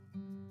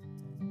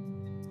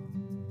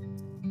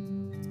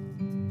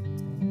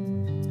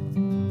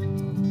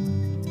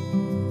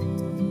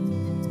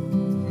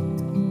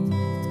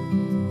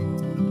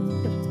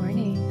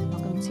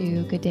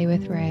Day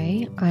with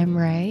Ray. I'm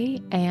Ray,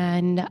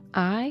 and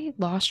I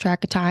lost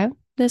track of time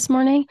this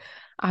morning.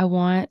 I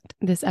want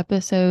this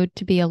episode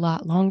to be a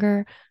lot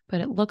longer,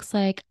 but it looks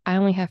like I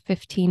only have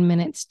 15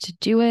 minutes to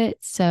do it.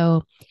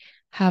 So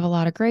have a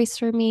lot of grace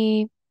for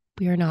me.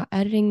 We are not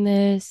editing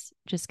this,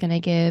 just going to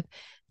give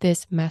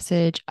this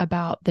message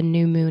about the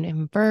new moon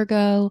in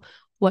Virgo,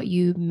 what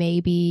you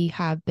maybe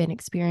have been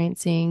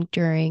experiencing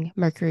during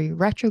Mercury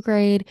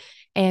retrograde,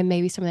 and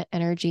maybe some of the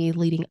energy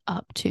leading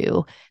up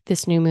to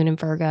this new moon in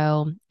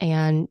Virgo,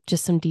 and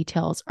just some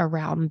details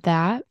around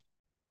that.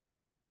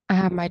 I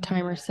have my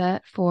timer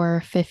set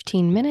for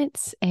 15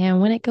 minutes, and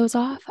when it goes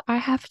off, I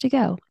have to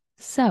go.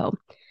 So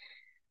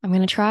I'm going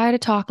to try to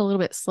talk a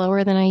little bit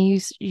slower than I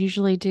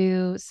usually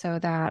do so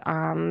that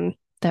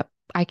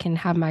I can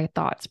have my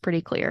thoughts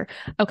pretty clear.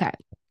 Okay.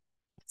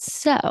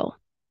 So,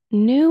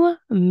 new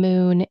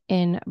moon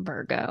in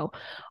Virgo.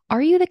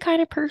 Are you the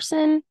kind of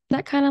person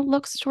that kind of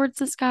looks towards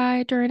the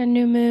sky during a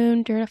new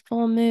moon, during a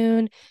full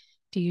moon?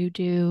 Do you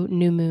do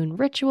new moon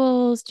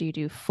rituals? Do you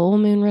do full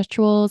moon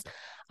rituals?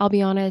 I'll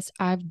be honest,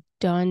 I've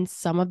done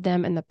some of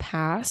them in the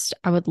past.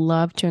 I would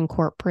love to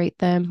incorporate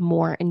them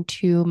more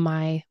into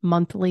my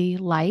monthly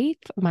life,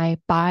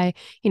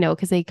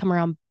 because they come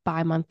around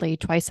bi-monthly,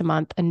 twice a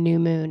month, a new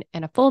moon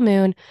and a full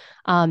moon.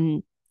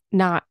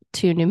 Not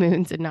two new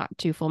moons and not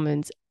two full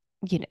moons.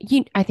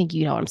 I think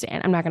you know what I'm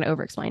saying. I'm not going to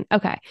over explain.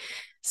 Okay.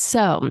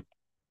 So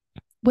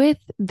with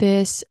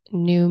this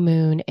new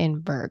moon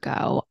in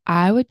Virgo,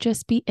 I would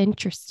just be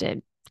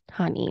interested,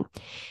 honey,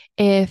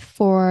 if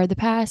for the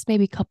past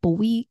maybe couple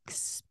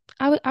weeks,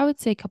 I would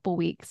say couple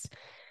weeks,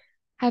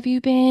 have you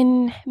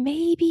been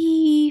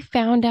maybe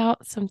found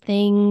out some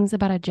things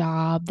about a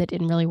job that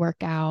didn't really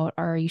work out?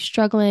 Or are you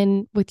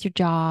struggling with your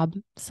job?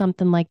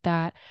 Something like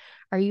that.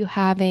 Are you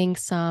having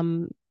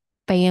some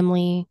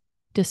family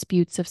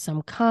disputes of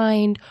some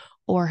kind?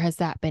 Or has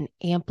that been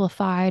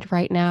amplified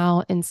right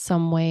now in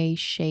some way,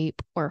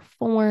 shape, or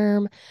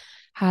form?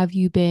 Have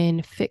you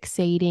been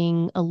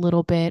fixating a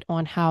little bit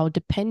on how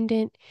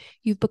dependent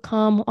you've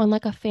become on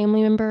like a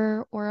family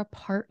member or a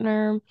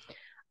partner?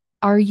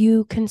 Are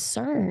you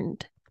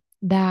concerned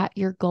that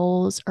your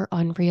goals are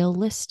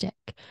unrealistic?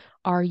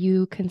 Are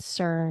you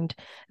concerned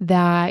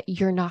that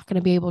you're not going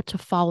to be able to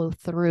follow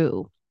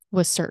through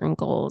with certain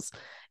goals?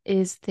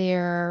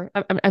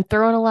 I'm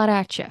throwing a lot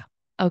at you.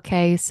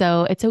 Okay.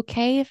 So it's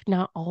okay if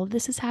not all of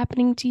this is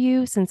happening to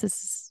you, since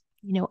this is,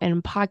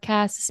 in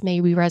podcasts, this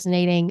may be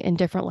resonating in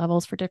different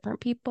levels for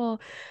different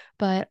people.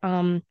 But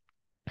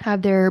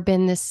have there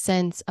been this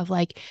sense of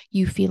like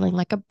you feeling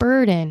like a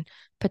burden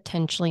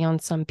potentially on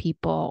some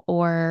people,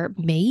 or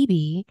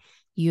maybe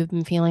you've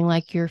been feeling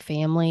like your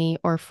family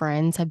or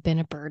friends have been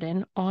a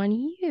burden on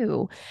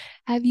you?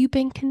 Have you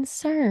been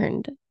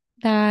concerned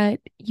that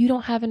you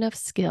don't have enough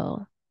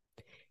skill?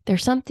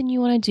 There's something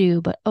you want to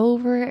do, but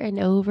over and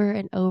over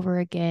and over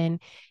again,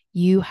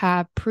 you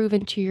have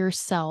proven to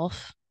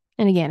yourself,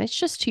 and again, it's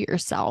just to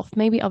yourself,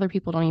 maybe other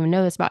people don't even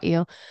know this about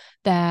you,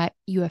 that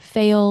you have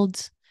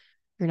failed,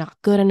 you're not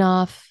good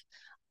enough.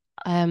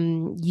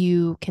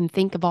 You can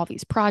think of all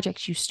these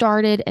projects you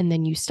started and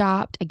then you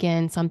stopped.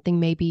 Again, something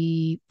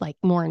maybe like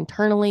more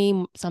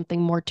internally, something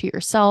more to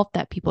yourself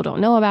that people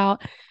don't know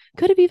about.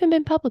 Could have even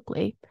been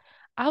publicly.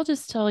 I'll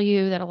just tell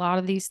you that a lot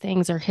of these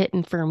things are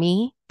hitting for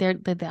me. They're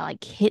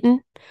like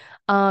hitting.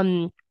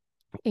 Um,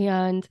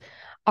 and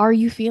are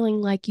you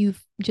feeling like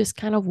you've just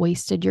kind of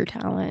wasted your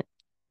talent?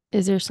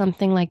 Is there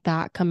something like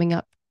that coming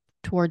up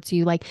towards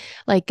you?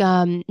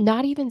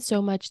 Not even so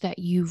much that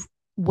you've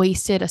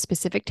wasted a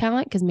specific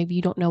talent, because maybe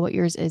you don't know what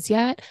yours is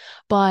yet,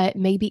 but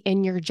maybe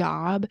in your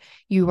job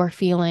you are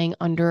feeling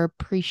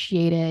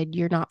underappreciated,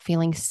 you're not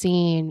feeling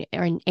seen,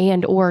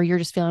 or you're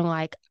just feeling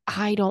like,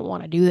 I don't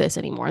want to do this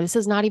anymore. This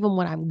is not even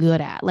what I'm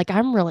good at. Like,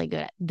 I'm really good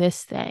at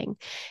this thing.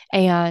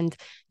 And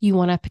you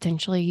want to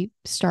potentially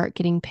start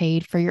getting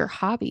paid for your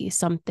hobby,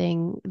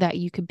 something that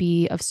you could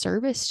be of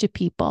service to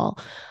people.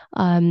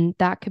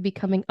 That could be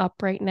coming up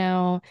right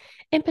now.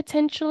 And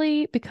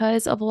potentially,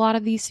 because of a lot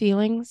of these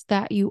feelings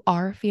that you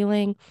are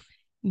feeling,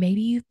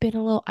 maybe you've been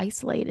a little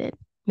isolated.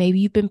 Maybe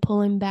you've been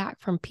pulling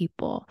back from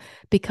people,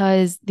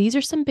 because these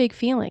are some big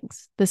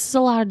feelings. This is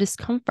a lot of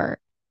discomfort.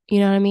 You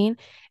know what I mean?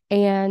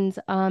 And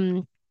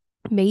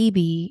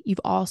maybe you've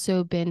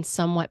also been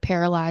somewhat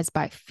paralyzed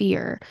by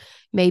fear.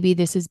 Maybe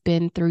this has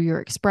been through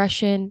your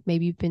expression.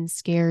 Maybe you've been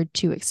scared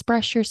to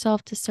express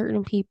yourself to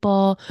certain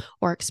people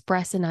or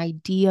express an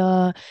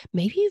idea.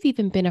 Maybe you've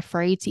even been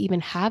afraid to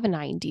even have an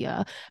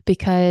idea,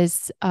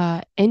 because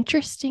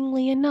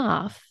interestingly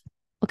enough,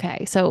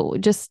 okay, so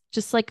just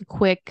like a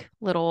quick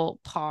little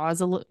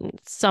pause,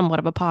 somewhat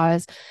of a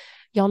pause.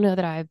 Y'all know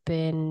that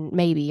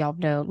maybe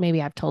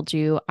I've told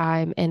you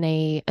I'm in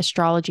a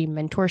astrology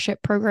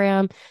mentorship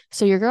program.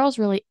 So your girl's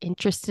really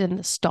interested in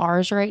the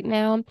stars right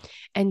now.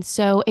 And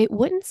so it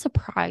wouldn't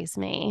surprise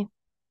me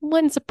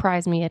wouldn't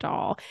surprise me at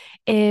all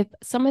if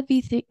some of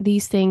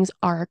these things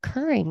are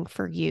occurring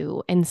for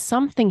you and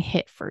something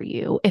hit for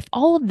you. If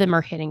all of them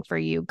are hitting for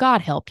you,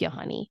 God help you,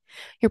 honey.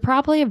 You're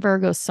probably a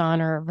Virgo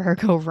sun or a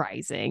Virgo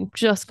rising.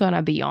 Just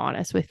gonna be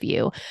honest with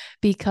you,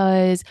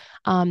 because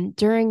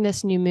during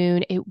this new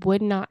moon, it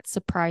would not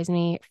surprise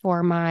me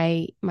for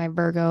my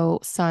Virgo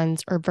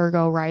suns or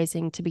Virgo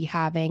rising to be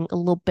having a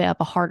little bit of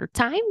a harder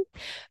time,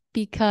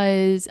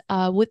 because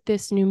with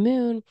this new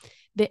moon,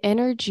 the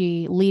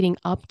energy leading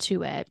up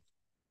to it,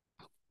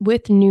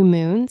 with new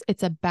moons,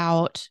 it's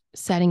about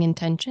setting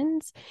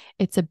intentions.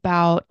 It's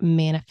about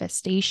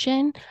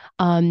manifestation.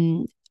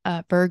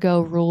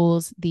 Virgo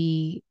rules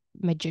the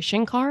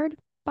magician card,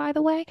 by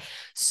the way.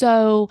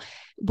 So,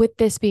 with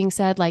this being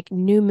said, like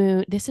new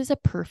moon, this is a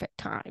perfect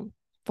time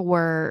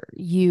for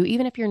you,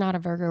 even if you're not a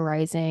Virgo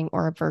rising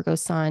or a Virgo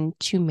sun,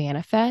 to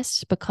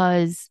manifest,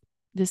 because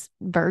this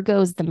Virgo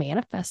is the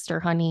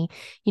manifester, honey.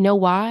 You know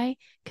why?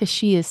 Because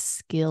she is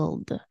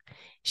skilled.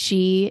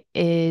 She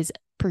is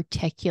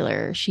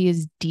particular. She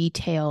is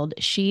detailed.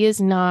 She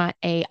is not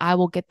a, I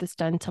will get this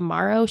done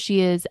tomorrow.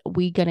 She is,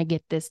 we gonna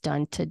get this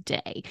done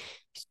today.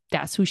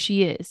 That's who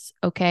she is.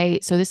 Okay.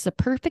 So this is a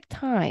perfect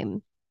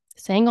time,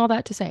 saying all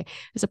that to say,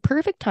 it's a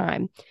perfect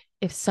time.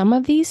 If some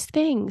of these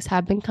things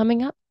have been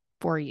coming up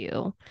for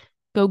you,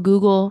 go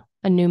Google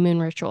a new moon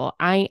ritual.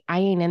 I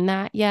ain't in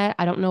that yet.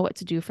 I don't know what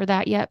to do for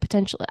that yet.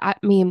 Potentially, I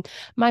mean,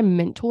 my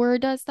mentor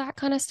does that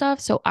kind of stuff,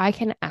 so I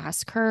can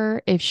ask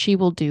her if she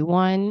will do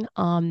one.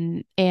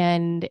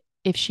 And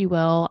if she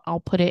will, I'll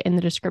put it in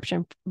the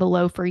description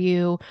below for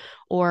you,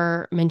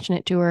 or mention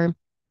it to her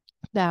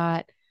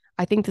that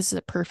I think this is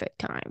a perfect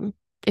time.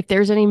 If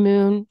there's any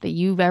moon that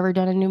you've ever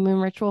done a new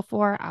moon ritual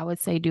for, I would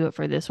say do it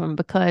for this one,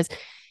 because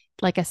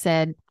like I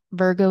said,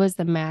 Virgo is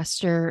the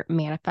master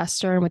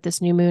manifester. And with this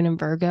new moon in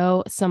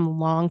Virgo, some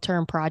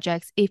long-term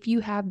projects, if you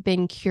have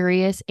been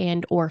curious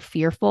and or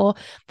fearful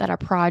that a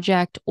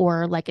project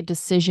or like a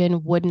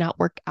decision would not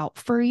work out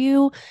for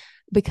you,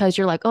 because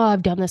you're like, oh,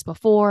 I've done this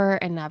before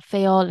and I've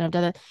failed and I've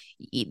done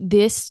it.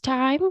 This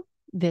time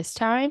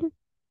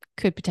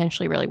could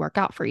potentially really work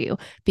out for you,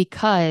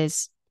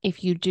 because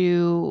if you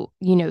do,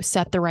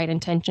 set the right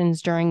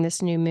intentions during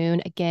this new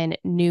moon, again,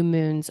 new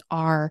moons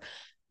are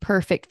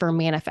perfect for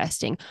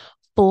manifesting.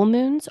 Full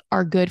moons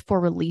are good for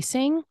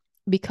releasing,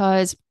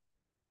 because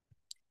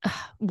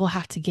we'll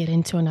have to get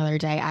into another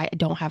day. I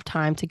don't have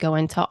time to go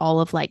into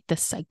all of like the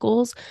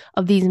cycles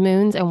of these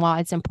moons and why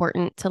it's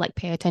important to like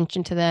pay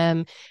attention to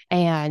them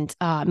and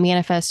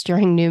manifest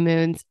during new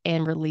moons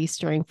and release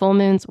during full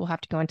moons. We'll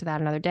have to go into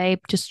that another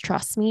day. Just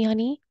trust me,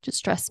 honey.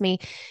 Just trust me.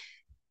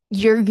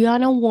 You're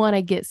gonna want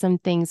to get some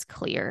things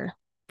clear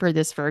for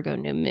this Virgo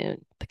new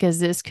moon, because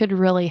this could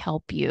really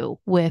help you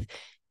with,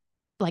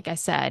 like I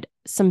said,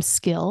 some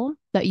skill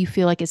that you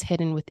feel like is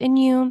hidden within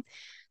you,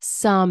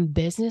 some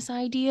business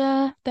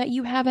idea that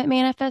you haven't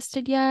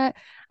manifested yet.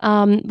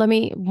 Let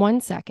me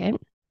 1 second.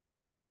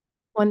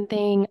 One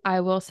thing I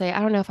will say,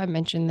 I don't know if I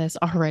mentioned this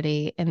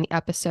already in the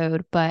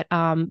episode, but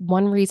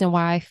one reason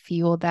why I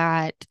feel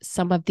that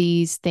some of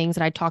these things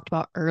that I talked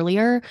about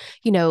earlier,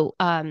 some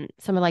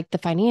of like the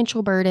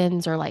financial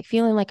burdens, or like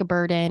feeling like a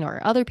burden,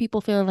 or other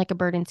people feeling like a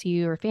burden to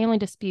you, or family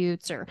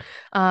disputes, or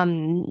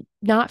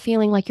not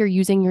feeling like you're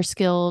using your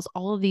skills,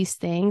 all of these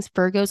things,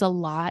 Virgo's a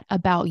lot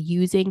about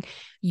using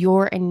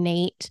your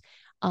innate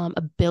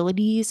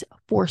abilities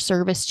for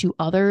service to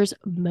others,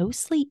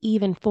 mostly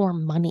even for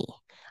money.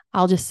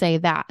 I'll just say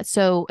that.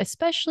 So,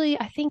 especially,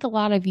 I think a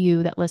lot of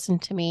you that listen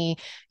to me,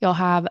 you'll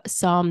have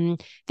some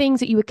things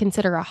that you would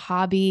consider a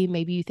hobby.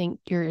 Maybe you think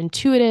you're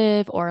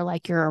intuitive, or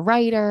like you're a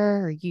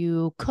writer, or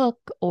you cook,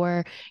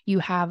 or you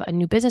have a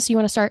new business you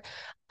want to start.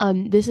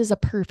 This is a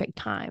perfect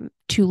time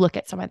to look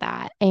at some of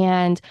that.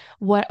 And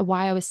why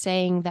I was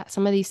saying that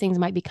some of these things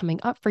might be coming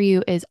up for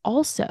you is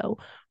also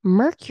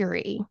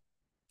Mercury.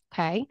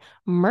 Okay.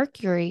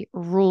 Mercury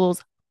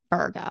rules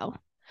Virgo.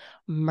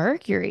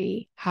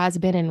 Mercury has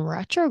been in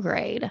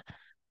retrograde.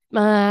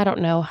 I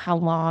don't know how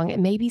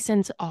long, maybe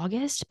since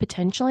August,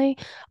 potentially,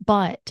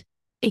 but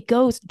it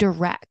goes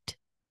direct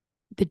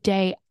the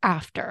day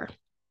after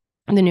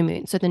the new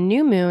moon. So the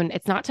new moon,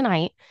 it's not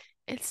tonight,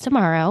 it's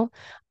tomorrow.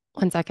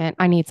 1 second.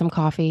 I need some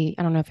coffee.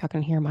 I don't know if y'all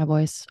can hear my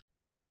voice.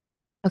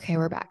 Okay,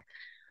 we're back.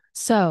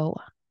 So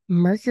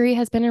Mercury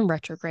has been in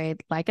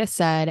retrograde, like I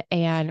said,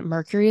 and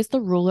Mercury is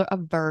the ruler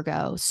of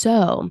Virgo.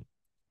 So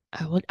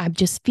I'm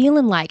just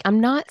feeling like, I'm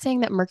not saying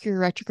that Mercury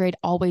retrograde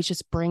always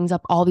just brings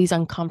up all these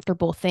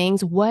uncomfortable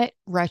things. What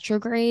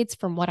retrogrades,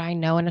 from what I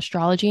know in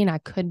astrology, and I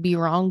could be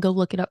wrong, go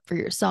look it up for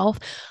yourself.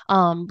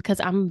 Because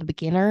I'm a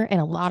beginner in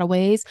a lot of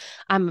ways.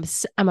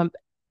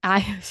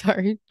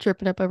 Sorry,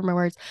 tripping up over my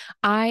words.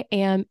 I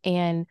am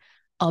an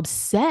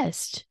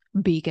obsessed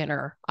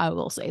beginner, I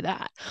will say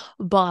that.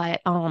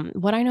 But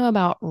what I know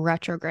about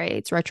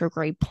retrograde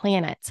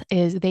planets,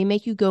 is they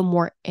make you go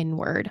more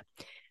inward.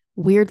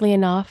 Weirdly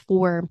enough,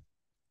 for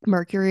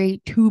Mercury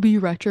to be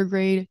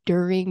retrograde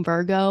during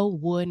Virgo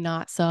would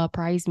not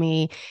surprise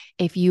me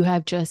if you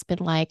have just been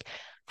like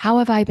How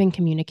have I been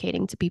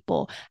communicating to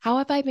people? How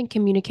have I been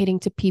communicating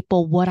to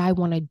people what I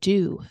want to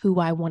do, who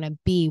I want to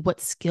be, what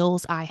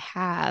skills I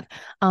have?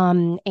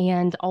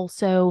 And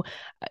also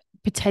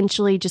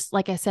potentially, just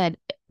like I said,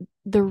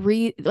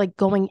 like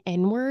going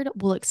inward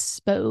will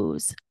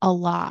expose a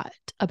lot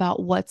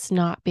about what's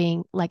not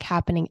being like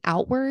happening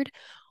outward,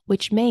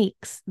 which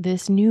makes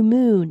this new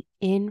moon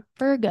in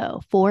Virgo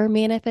for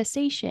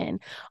manifestation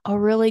a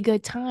really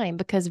good time,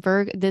 because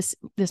Virgo, this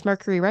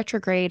Mercury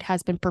retrograde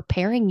has been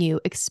preparing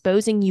you,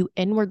 exposing you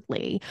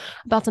inwardly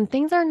about some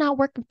things that are not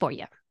working for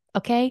you.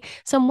 Okay.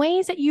 Some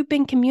ways that you've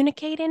been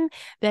communicating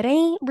that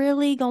ain't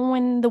really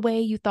going the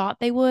way you thought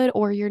they would,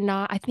 or you're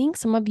not. I think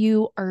some of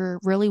you are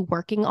really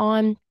working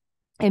on,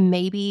 and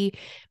maybe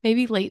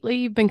lately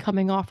you've been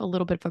coming off a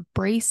little bit of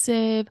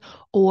abrasive,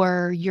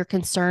 or you're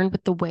concerned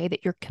with the way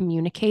that you're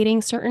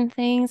communicating certain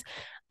things.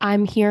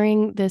 I'm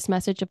hearing this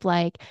message of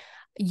like,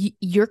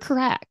 you're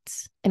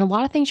correct. And a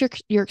lot of things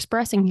you're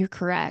expressing, you're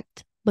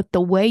correct. But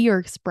the way you're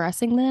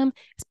expressing them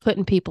is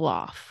putting people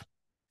off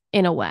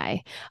in a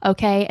way.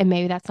 Okay. And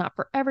maybe that's not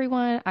for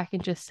everyone. I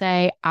can just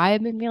say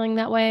I've been feeling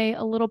that way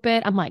a little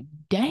bit. I'm like,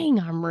 dang,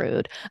 I'm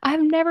rude.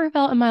 I've never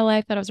felt in my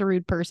life that I was a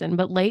rude person.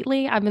 But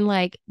lately I've been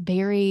like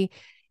very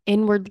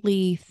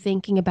inwardly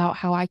thinking about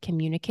how I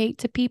communicate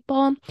to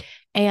people.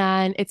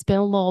 And it's been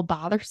a little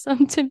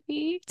bothersome to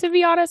me, to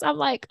be honest. I'm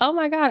like, oh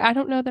my God, I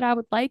don't know that I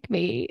would like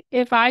me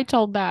if I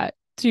told that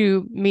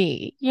to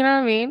me. You know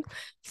what I mean?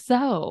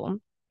 So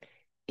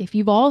if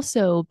you've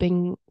also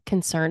been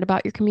concerned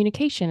about your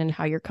communication and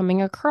how you're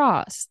coming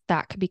across,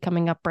 that could be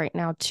coming up right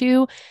now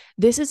too.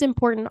 This is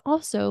important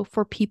also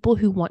for people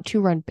who want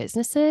to run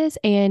businesses.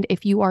 And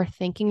if you are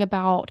thinking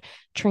about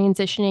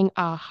transitioning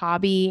a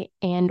hobby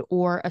and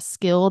or a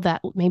skill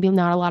that maybe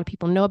not a lot of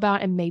people know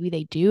about, and maybe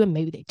they do, and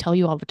maybe they tell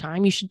you all the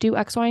time, you should do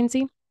X, Y, and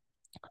Z.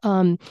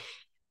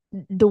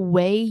 The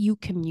way you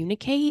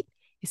communicate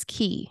is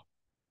key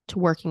to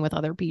working with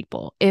other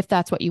people, if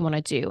that's what you want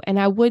to do. And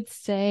I would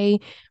say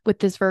with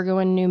this Virgo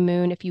and new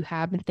moon, if you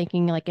have been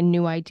thinking like a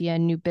new idea, a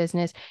new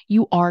business,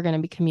 you are going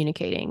to be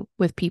communicating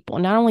with people.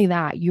 Not only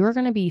that, you're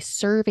going to be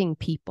serving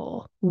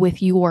people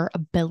with your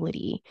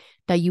ability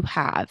that you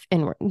have.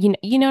 And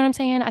you know what I'm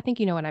saying? I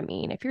think you know what I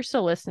mean. If you're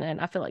still listening,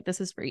 I feel like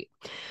this is for you.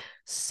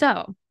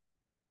 So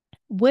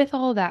with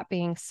all that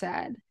being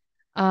said,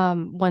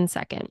 1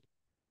 second.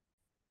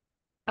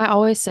 I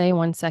always say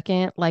 1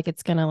 second, like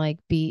it's gonna like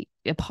be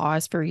a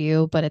pause for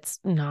you, but it's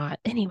not.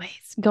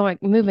 Anyways,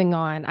 moving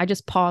on. I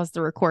just paused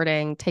the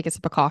recording, take a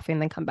sip of coffee,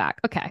 and then come back.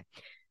 Okay.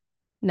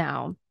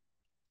 Now,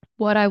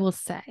 what I will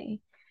say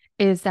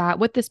is that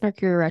with this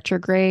Mercury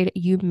retrograde,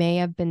 you may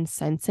have been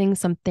sensing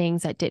some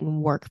things that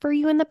didn't work for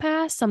you in the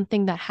past,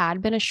 something that had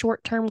been a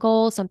short-term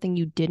goal, something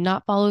you did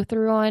not follow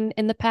through on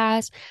in the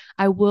past.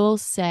 I will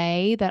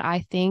say that I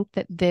think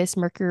that this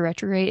Mercury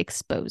retrograde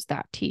exposed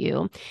that to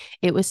you.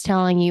 It was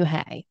telling you,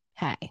 hey,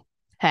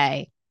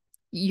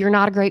 you're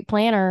not a great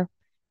planner.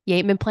 You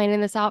ain't been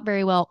planning this out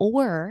very well,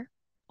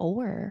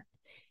 or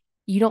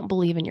you don't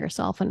believe in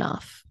yourself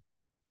enough.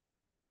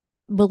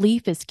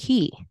 Belief is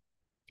key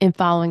in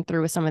following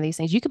through with some of these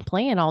things. You can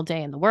plan all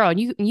day in the world.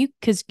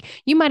 Because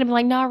you might have been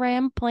like, nah, Ray,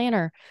 I'm a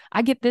planner.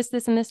 I get this,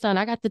 and this done.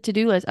 I got the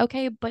to-do list.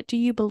 Okay, but do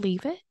you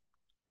believe it?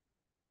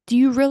 Do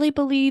you really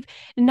believe?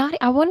 Not,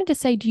 I wanted to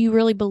say, do you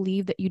really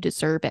believe that you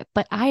deserve it?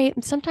 But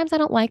sometimes I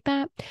don't like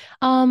that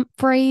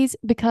phrase,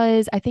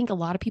 because I think a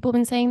lot of people have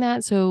been saying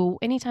that. So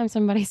anytime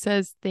somebody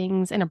says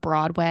things in a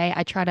broad way,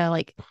 I try to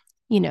like,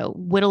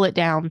 whittle it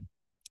down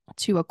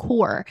to a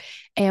core.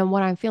 And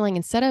what I'm feeling,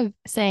 instead of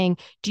saying,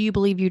 do you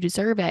believe you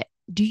deserve it?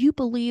 Do you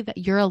believe that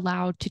you're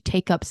allowed to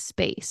take up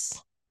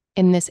space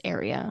in this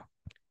area?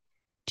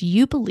 Do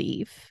you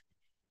believe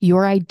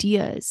your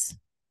ideas,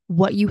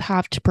 what you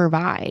have to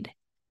provide,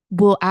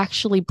 will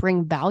actually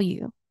bring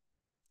value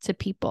to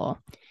people?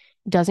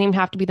 Doesn't even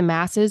have to be the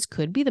masses,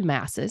 could be the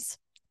masses.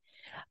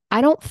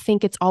 I don't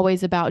think it's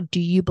always about, do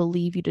you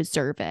believe you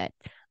deserve it?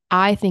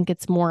 I think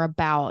it's more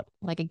about,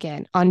 like,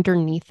 again,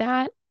 underneath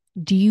that,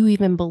 do you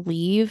even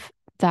believe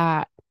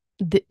that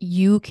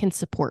you can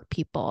support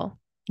people?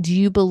 Do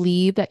you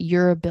believe that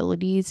your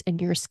abilities and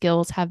your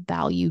skills have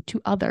value to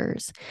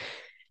others?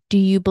 Do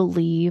you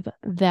believe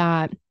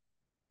that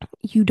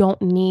you don't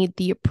need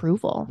the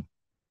approval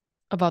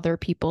of other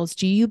people's?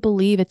 Do you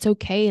believe it's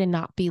okay to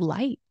not be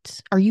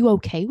liked? Are you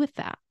okay with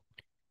that?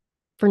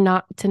 To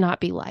not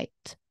be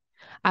liked?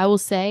 I will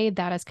say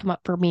that has come up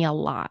for me a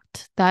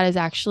lot. That is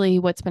actually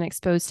what's been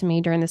exposed to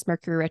me during this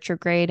Mercury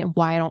retrograde, and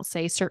why I don't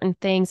say certain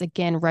things.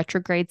 Again,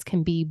 retrogrades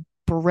can be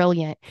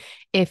brilliant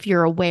if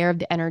you're aware of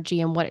the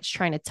energy and what it's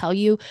trying to tell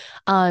you.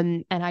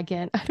 And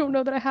again, I don't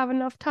know that I have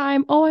enough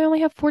time. Oh, I only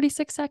have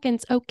 46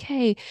 seconds.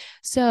 Okay.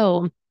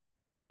 So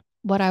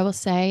what I will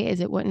say is,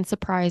 it wouldn't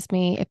surprise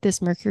me if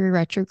this Mercury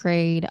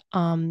retrograde,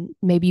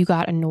 maybe you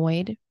got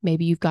annoyed,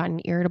 maybe you've gotten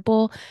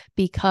irritable,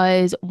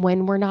 because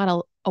when we're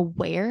not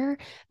aware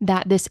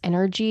that this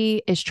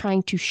energy is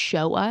trying to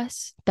show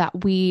us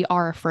that we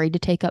are afraid to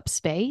take up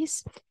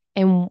space,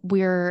 and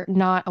we're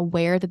not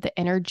aware that the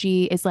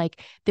energy is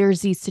like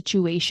there's these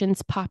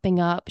situations popping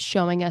up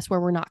showing us where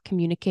we're not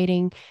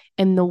communicating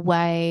in the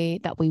way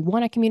that we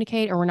want to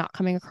communicate, or we're not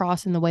coming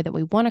across in the way that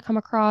we want to come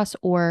across,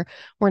 or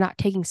we're not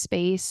taking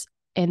space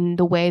in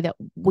the way that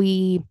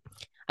we're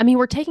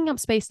taking up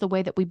space the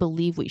way that we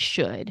believe we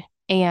should,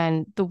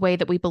 and the way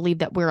that we believe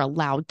that we're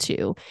allowed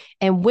to.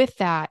 And with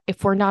that,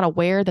 if we're not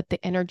aware that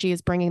the energy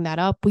is bringing that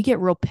up, we get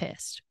real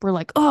pissed. We're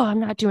like, oh,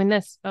 I'm not doing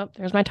this. Oh,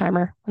 there's my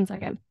timer. 1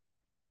 second.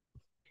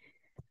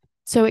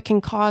 So it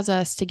can cause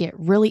us to get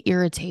really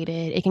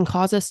irritated. It can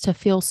cause us to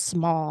feel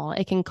small.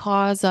 It can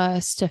cause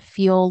us to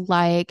feel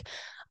like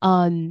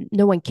no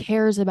one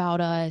cares about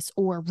us,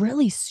 or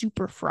really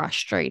super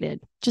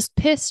frustrated, just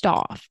pissed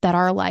off that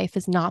our life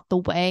is not the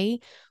way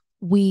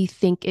we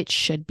think it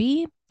should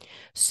be.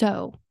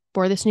 So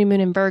for this new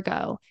moon in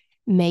Virgo,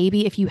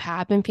 maybe if you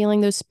have been feeling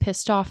those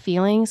pissed off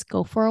feelings,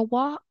 go for a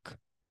walk.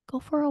 Go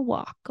for a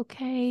walk,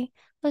 okay?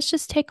 Let's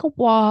just take a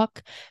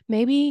walk,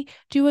 maybe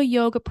do a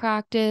yoga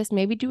practice,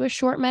 maybe do a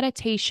short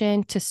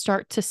meditation to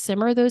start to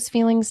simmer those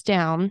feelings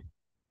down,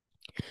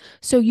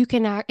 so you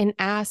can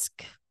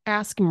ask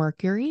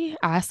Mercury,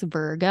 ask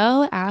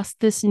Virgo, ask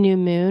this new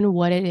moon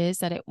what it is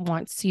that it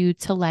wants you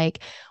to like,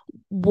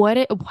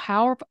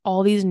 how have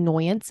all these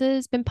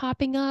annoyances been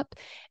popping up,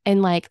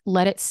 and like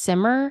let it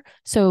simmer.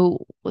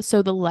 So I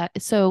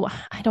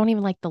don't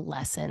even like the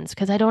lessons,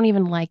 because I don't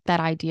even like that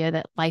idea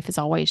that life is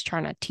always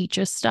trying to teach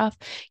us stuff,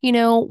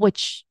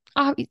 which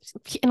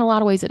in a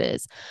lot of ways it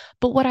is.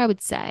 But what I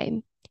would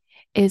say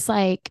is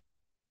like,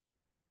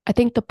 I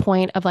think the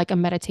point of like a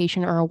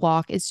meditation or a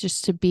walk is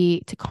just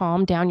to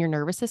calm down your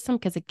nervous system.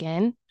 Because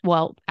again,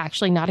 well,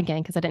 actually not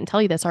again, because I didn't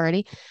tell you this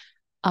already.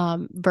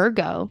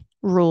 Virgo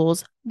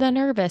rules the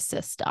nervous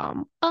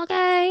system.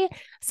 Okay.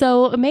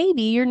 So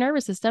maybe your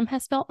nervous system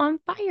has felt on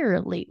fire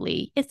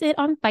lately. Is it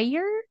on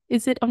fire?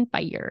 Is it on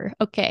fire?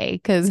 Okay.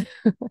 Because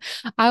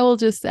I will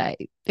just say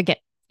again,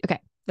 okay,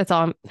 that's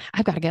all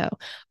I've got to go.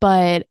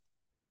 But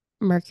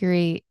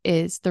Mercury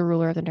is the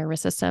ruler of the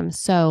nervous system.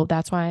 So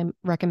that's why I'm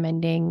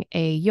recommending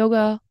a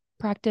yoga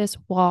practice,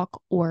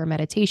 walk, or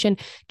meditation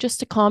just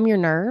to calm your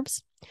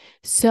nerves.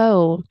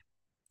 So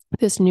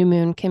this new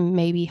moon can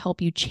maybe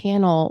help you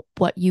channel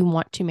what you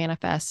want to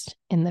manifest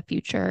in the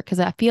future. Because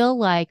I feel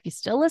like if you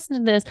still listen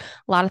to this,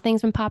 a lot of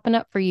things been popping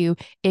up for you.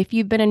 If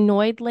you've been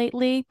annoyed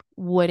lately,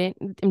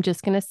 I'm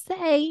just going to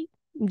say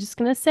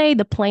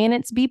the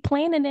planets be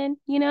planeting,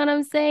 you know what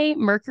I'm saying?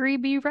 Mercury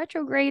be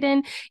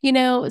retrograding,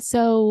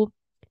 so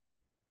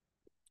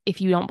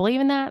if you don't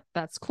believe in that,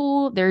 that's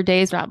cool. There are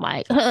days where I'm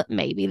like,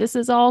 maybe this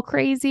is all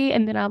crazy.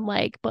 And then I'm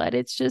like, but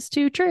it's just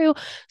too true.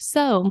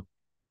 So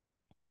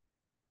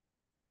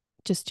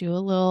just take a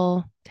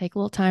little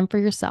time for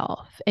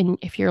yourself. And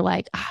if you're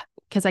like,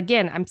 because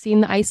again, I'm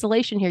seeing the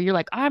isolation here. You're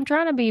like, I'm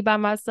trying to be by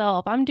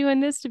myself. I'm doing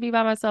this to be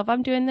by myself.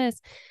 I'm doing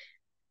this.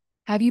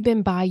 Have you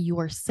been by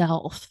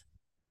yourself?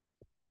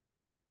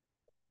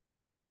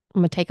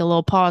 I'm going to take a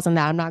little pause on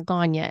that. I'm not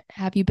gone yet.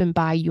 Have you been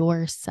by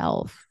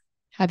yourself?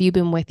 Have you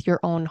been with your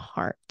own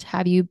heart?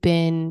 Have you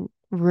been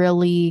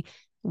really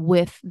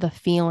with the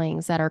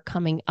feelings that are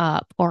coming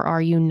up, or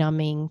are you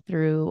numbing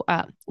through?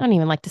 I don't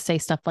even like to say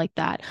stuff like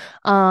that.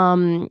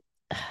 Or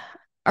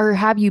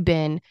have you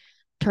been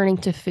turning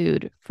to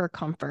food for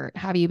comfort?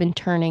 Have you been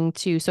turning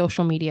to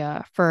social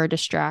media for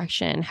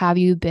distraction? Have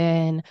you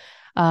been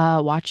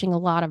watching a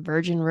lot of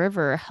Virgin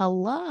River?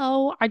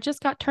 Hello, I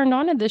just got turned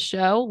on to this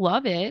show.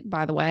 Love it,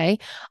 by the way.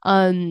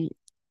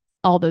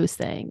 All those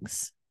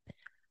things.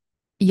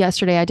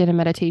 Yesterday I did a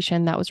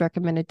meditation that was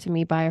recommended to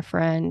me by a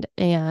friend,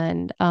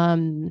 and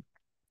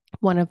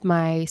one of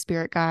my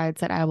spirit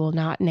guides that I will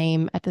not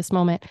name at this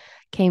moment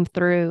came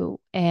through,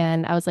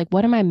 and I was like,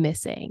 what am I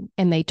missing?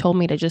 And they told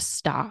me to just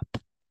stop.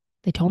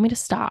 They told me to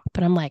stop,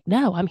 but I'm like,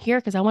 no, I'm here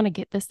because I want to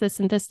get this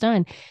and this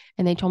done.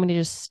 And they told me to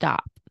just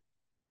stop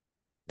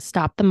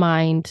the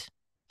mind,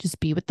 just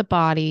be with the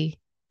body,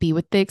 be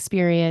with the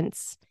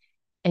experience,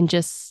 and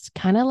just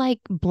kind of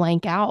like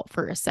blank out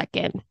for a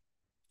second.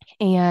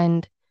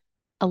 And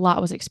a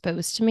lot was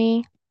exposed to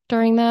me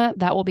during that.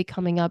 That will be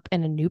coming up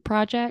in a new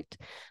project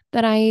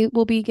that I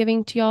will be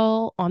giving to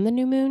y'all on the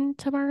new moon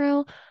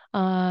tomorrow.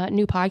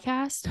 New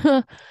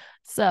podcast.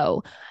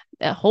 So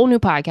a whole new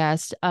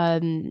podcast.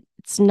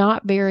 It's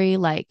not very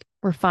like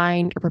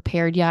refined or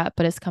prepared yet,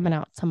 but it's coming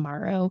out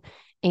tomorrow.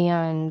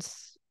 And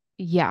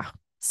yeah.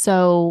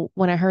 So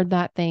when I heard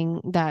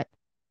that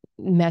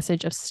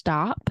message of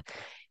stop,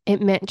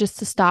 it meant just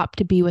to stop,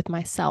 to be with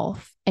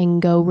myself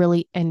and go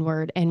really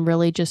inward and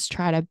really just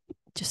try to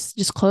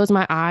just close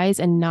my eyes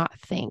and not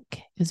think.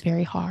 It was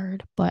very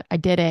hard, but I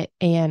did it,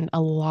 and a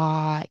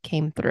lot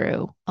came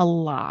through, a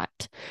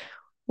lot,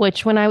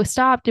 which when I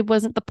stopped, it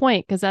wasn't the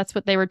point, because that's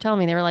what they were telling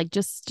me. They were like,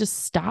 just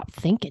stop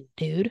thinking,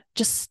 dude,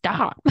 just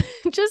stop,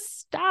 just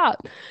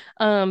stop.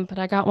 But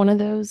I got one of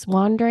those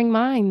wandering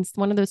minds,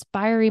 one of those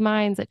fiery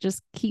minds that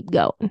just keep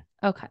going.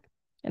 Okay.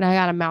 And I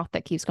got a mouth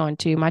that keeps going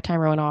too. My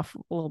timer went off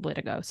a little bit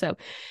ago. So,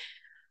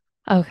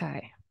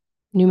 okay.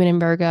 New Moon in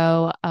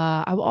Virgo.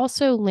 I will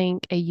also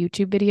link a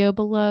YouTube video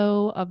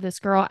below of this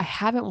girl. I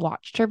haven't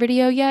watched her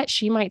video yet.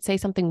 She might say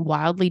something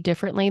wildly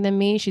differently than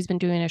me. She's been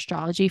doing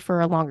astrology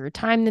for a longer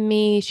time than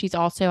me. She's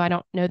also, I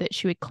don't know that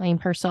she would claim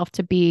herself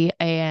to be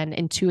an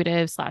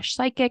intuitive slash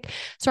psychic.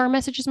 So our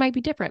messages might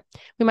be different.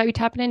 We might be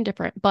tapping in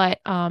different, but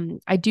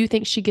I do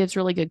think she gives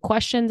really good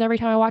questions every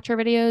time I watch her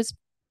videos.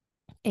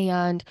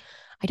 And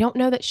I don't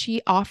know that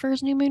she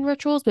offers new moon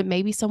rituals, but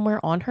maybe somewhere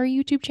on her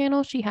YouTube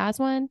channel she has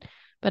one.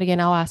 But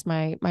again, I'll ask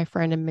my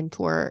friend and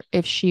mentor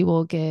if she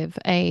will give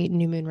a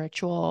new moon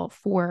ritual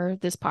for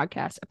this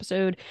podcast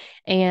episode.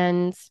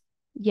 And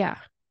yeah,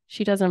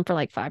 she does them for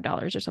like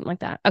 $5 or something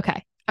like that.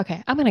 Okay.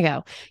 Okay, I'm going to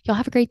go. Y'all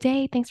have a great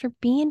day. Thanks for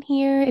being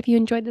here. If you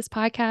enjoyed this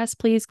podcast,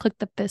 please click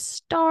the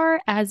 5-star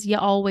as you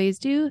always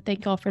do.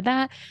 Thank y'all for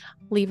that.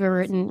 Leave a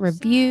written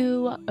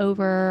review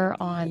over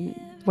on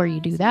where you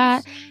do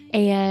that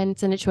and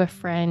send it to a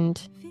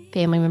friend,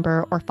 family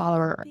member, or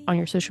follower on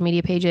your social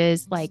media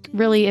pages. Like,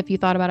 really, if you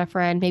thought about a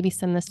friend, maybe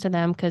send this to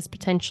them because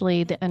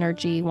potentially the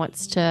energy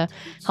wants to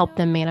help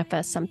them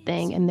manifest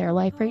something in their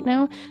life right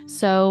now.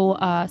 So,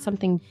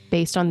 something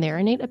based on their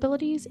innate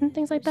abilities and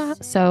things like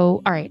that.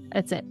 So, all right,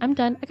 that's it. I'm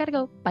done. I gotta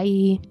go.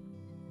 Bye.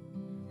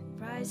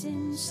 Rise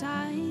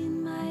inside,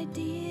 my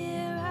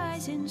dear,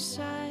 rise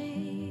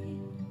inside.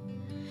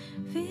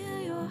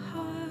 Feel your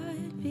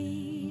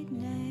heartbeat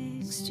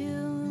next to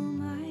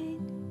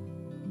mine.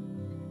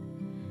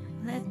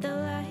 Let the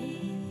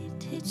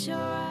light hit your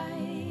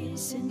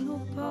eyes and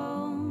we'll pause.